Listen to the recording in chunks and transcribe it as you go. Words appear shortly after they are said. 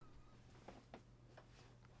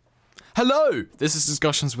Hello! This is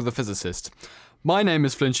Discussions with a Physicist. My name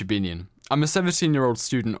is Flynn Shubinian. I'm a 17-year-old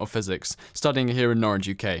student of physics, studying here in Norwich,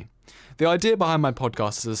 UK. The idea behind my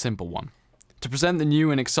podcast is a simple one. To present the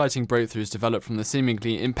new and exciting breakthroughs developed from the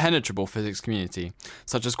seemingly impenetrable physics community,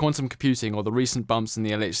 such as quantum computing or the recent bumps in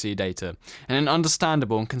the LHC data, in an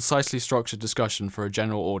understandable and concisely structured discussion for a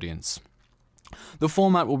general audience. The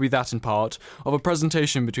format will be that, in part, of a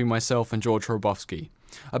presentation between myself and George Hrabowski,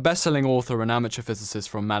 a best-selling author and amateur physicist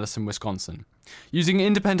from Madison, Wisconsin. Using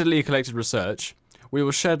independently collected research, we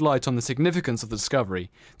will shed light on the significance of the discovery,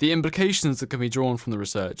 the implications that can be drawn from the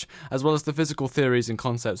research, as well as the physical theories and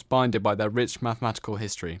concepts bounded by their rich mathematical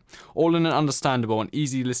history, all in an understandable and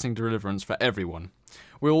easy listening deliverance for everyone.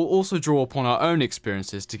 We will also draw upon our own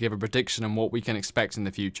experiences to give a prediction on what we can expect in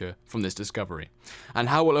the future from this discovery, and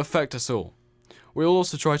how it will affect us all. We will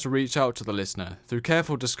also try to reach out to the listener through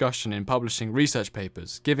careful discussion in publishing research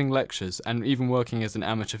papers, giving lectures, and even working as an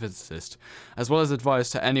amateur physicist, as well as advice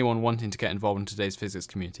to anyone wanting to get involved in today's physics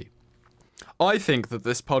community. I think that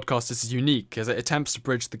this podcast is unique as it attempts to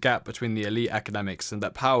bridge the gap between the elite academics and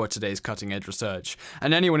that power today's cutting-edge research,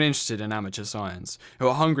 and anyone interested in amateur science, who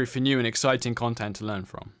are hungry for new and exciting content to learn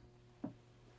from.